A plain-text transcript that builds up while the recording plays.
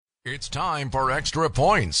It's time for Extra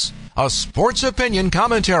Points, a sports opinion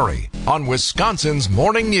commentary on Wisconsin's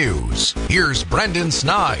morning news. Here's Brendan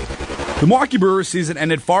Snide. The Milwaukee Brewers season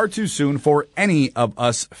ended far too soon for any of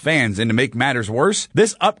us fans, and to make matters worse,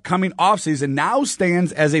 this upcoming offseason now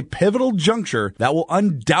stands as a pivotal juncture that will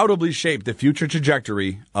undoubtedly shape the future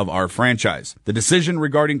trajectory of our franchise. The decision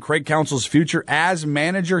regarding Craig Counsell's future as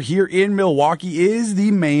manager here in Milwaukee is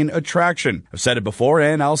the main attraction. I've said it before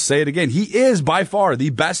and I'll say it again. He is by far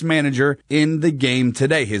the best manager in the game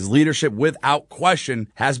today. His leadership, without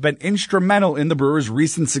question, has been instrumental in the Brewers'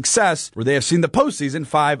 recent success, where they have seen the postseason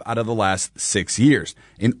 5 out of the last 6 years.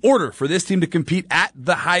 In order for this team to compete at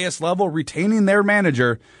the highest level, retaining their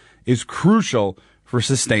manager is crucial for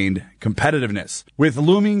sustained competitiveness. With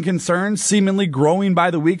looming concerns seemingly growing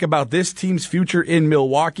by the week about this team's future in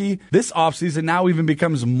Milwaukee, this offseason now even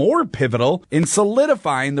becomes more pivotal in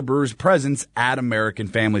solidifying the Brewers' presence at American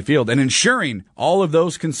Family Field and ensuring all of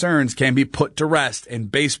those concerns can be put to rest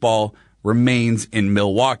and baseball remains in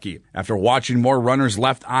Milwaukee. After watching more runners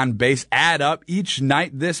left on base add up each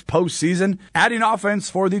night this postseason, adding offense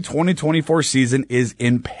for the 2024 season is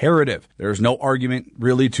imperative. There's no argument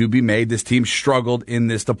really to be made. This team struggled in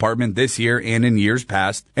this department this year and in years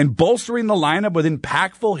past, and bolstering the lineup with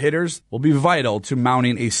impactful hitters will be vital to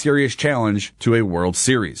mounting a serious challenge to a World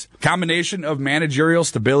Series. Combination of managerial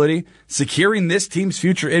stability, securing this team's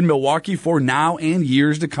future in Milwaukee for now and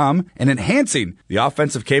years to come, and enhancing the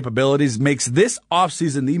offensive capabilities makes this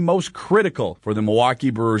offseason the most critical for the Milwaukee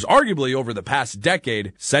Brewers, arguably over the past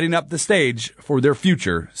decade, setting up the stage for their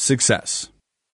future success.